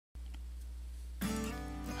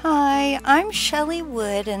Hi, I'm Chelly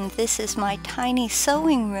Wood, and this is my tiny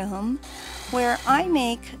sewing room where I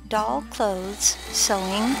make doll clothes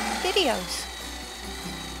sewing videos.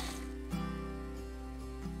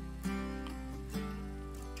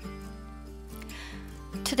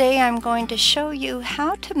 Today I'm going to show you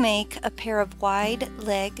how to make a pair of wide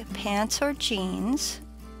leg pants or jeans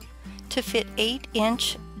to fit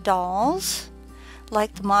 8-inch dolls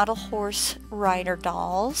like the model horse rider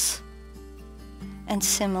dolls and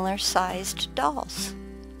similar sized dolls.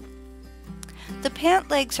 The pant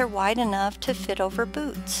legs are wide enough to fit over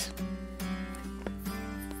boots.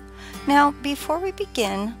 Now, before we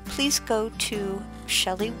begin, please go to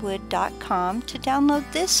chellywood.com to download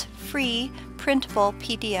this free printable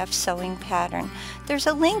PDF sewing pattern. There's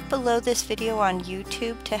a link below this video on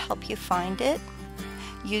YouTube to help you find it.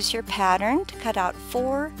 Use your pattern to cut out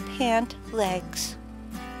 4 pant legs.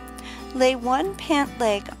 Lay one pant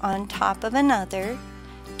leg on top of another,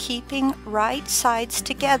 keeping right sides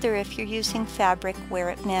together if you're using fabric where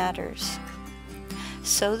it matters.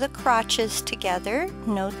 Sew the crotches together.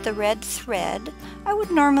 Note the red thread. I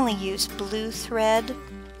would normally use blue thread,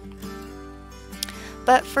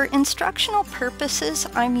 but for instructional purposes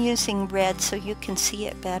I'm using red so you can see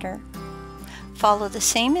it better. Follow the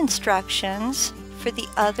same instructions for the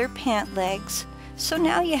other pant legs. So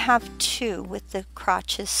now you have 2 with the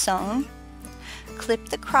crotches sewn. Clip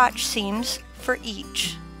the crotch seams for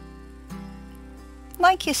each,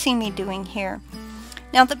 like you see me doing here.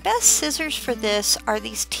 Now the best scissors for this are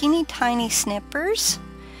these teeny tiny snippers,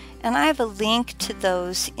 and I have a link to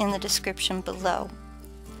those in the description below.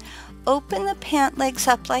 Open the pant legs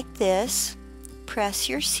up like this, press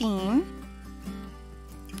your seam.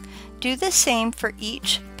 Do the same for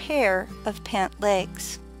each pair of pant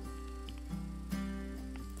legs.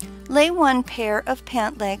 Lay one pair of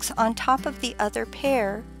pant legs on top of the other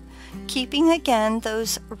pair, keeping again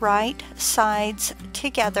those right sides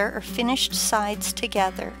together or finished sides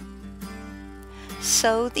together.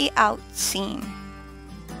 Sew the out seam.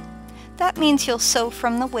 That means you'll sew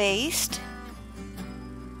from the waist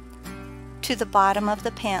to the bottom of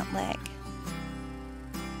the pant leg.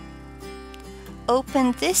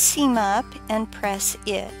 Open this seam up and press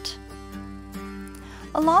it.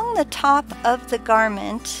 Along the top of the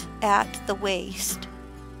garment at the waist,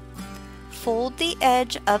 fold the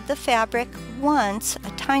edge of the fabric once,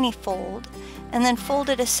 a tiny fold, and then fold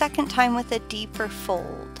it a second time with a deeper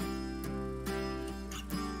fold.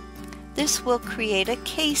 This will create a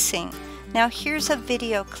casing. Now here's a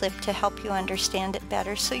video clip to help you understand it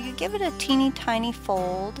better. So you give it a teeny tiny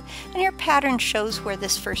fold, and your pattern shows where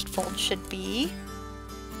this first fold should be.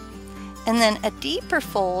 And then a deeper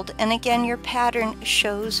fold, and again your pattern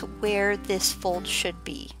shows where this fold should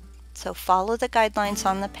be. So follow the guidelines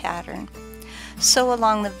on the pattern. Sew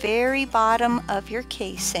along the very bottom of your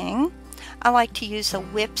casing. I like to use a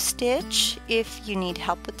whip stitch. If you need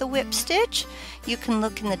help with the whip stitch, you can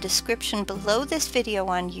look in the description below this video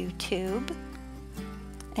on YouTube,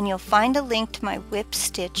 and you'll find a link to my whip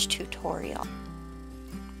stitch tutorial.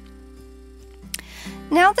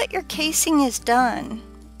 Now that your casing is done,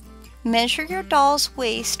 measure your doll's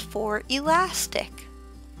waist for elastic.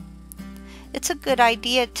 It's a good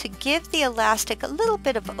idea to give the elastic a little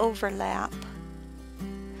bit of overlap.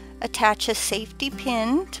 Attach a safety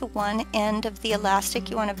pin to one end of the elastic.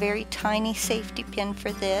 You want a very tiny safety pin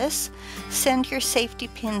for this. Send your safety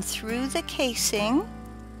pin through the casing.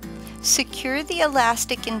 Secure the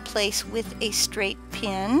elastic in place with a straight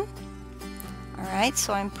pin. Alright,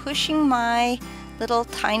 so I'm pushing my little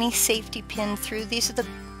tiny safety pin through. These are the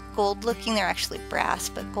gold looking, they're actually brass,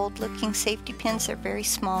 but gold looking safety pins. They're very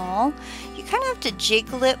small. You kind of have to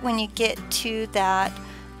jiggle it when you get to that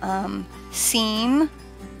seam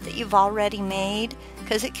that you've already made,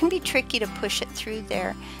 because it can be tricky to push it through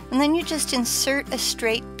there. And then you just insert a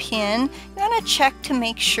straight pin. You want to check to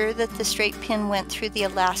make sure that the straight pin went through the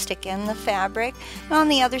elastic and the fabric. And on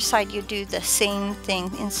the other side you do the same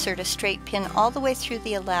thing. Insert a straight pin all the way through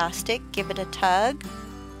the elastic. Give it a tug.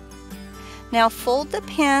 Now fold the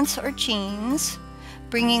pants or jeans,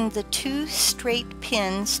 bringing the 2 straight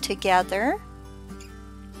pins together.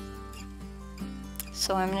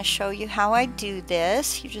 So I'm going to show you how I do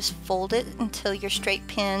this. You just fold it until your straight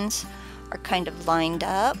pins are kind of lined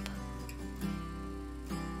up.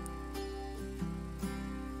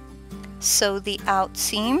 Sew the out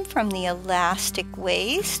seam from the elastic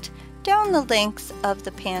waist down the length of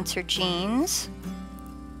the pants or jeans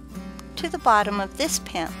to the bottom of this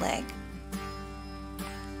pant leg.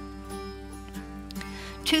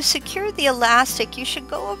 To secure the elastic, you should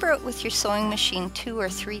go over it with your sewing machine 2 or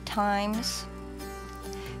 3 times.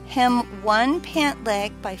 Hem one pant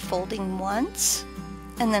leg by folding once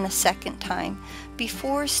and then a second time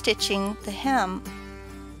before stitching the hem.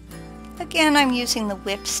 Again, I'm using the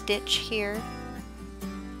whip stitch here,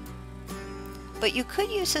 but you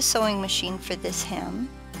could use a sewing machine for this hem.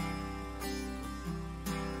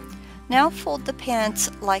 Now fold the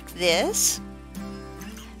pants like this.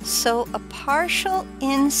 Sew a partial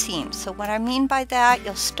inseam. So what I mean by that,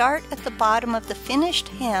 you'll start at the bottom of the finished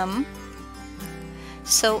hem,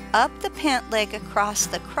 sew up the pant leg across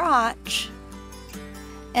the crotch,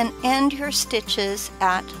 and end your stitches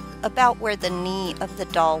at about where the knee of the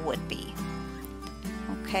doll would be.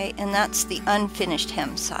 Okay, and that's the unfinished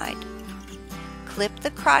hem side. Clip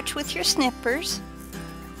the crotch with your snippers.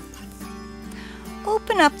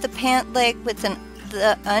 Open up the pant leg with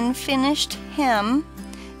the unfinished hem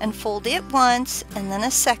and fold it once and then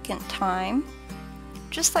a second time,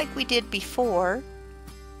 just like we did before.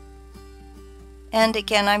 And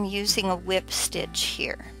again, I'm using a whip stitch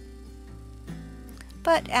here.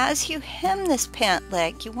 But as you hem this pant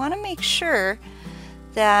leg, you want to make sure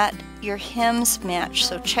that your hems match,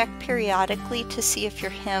 so check periodically to see if your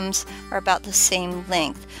hems are about the same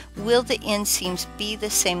length. Will the inseams be the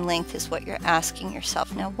same length is what you're asking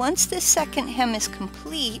yourself. Now once this second hem is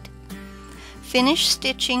complete, finish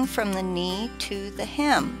stitching from the knee to the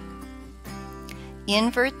hem.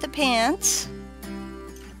 Invert the pants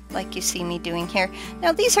like you see me doing here.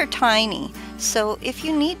 Now these are tiny, so if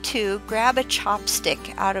you need to, grab a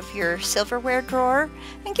chopstick out of your silverware drawer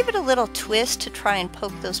and give it a little twist to try and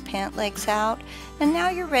poke those pant legs out, and now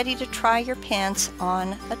you're ready to try your pants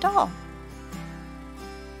on a doll.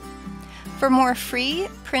 For more free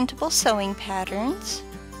printable sewing patterns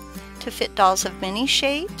to fit dolls of many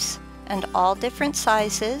shapes and all different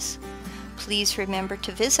sizes, please remember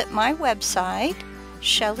to visit my website,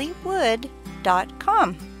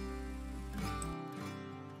 chellywood.com.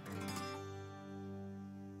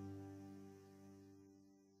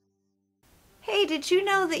 Hey, did you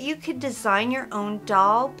know that you could design your own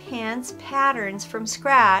doll pants patterns from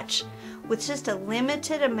scratch with just a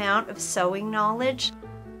limited amount of sewing knowledge?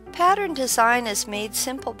 Pattern design is made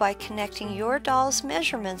simple by connecting your doll's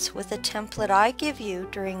measurements with a template I give you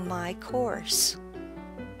during my course.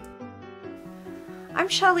 I'm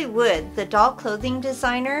Chelly Wood, the doll clothing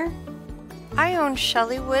designer. I own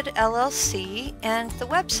Chelly Wood LLC and the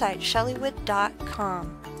website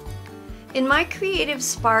chellywood.com. In my Creative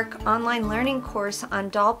Spark online learning course on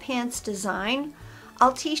doll pants design,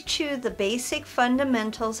 I'll teach you the basic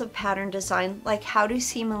fundamentals of pattern design, like how do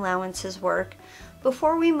seam allowances work,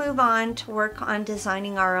 before we move on to work on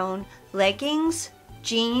designing our own leggings,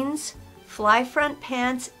 jeans, fly front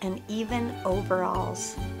pants, and even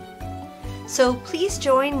overalls. So please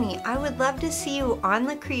join me. I would love to see you on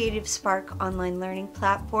the Creative Spark online learning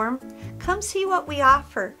platform. Come see what we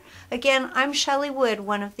offer. Again, I'm Chelly Wood,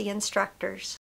 one of the instructors.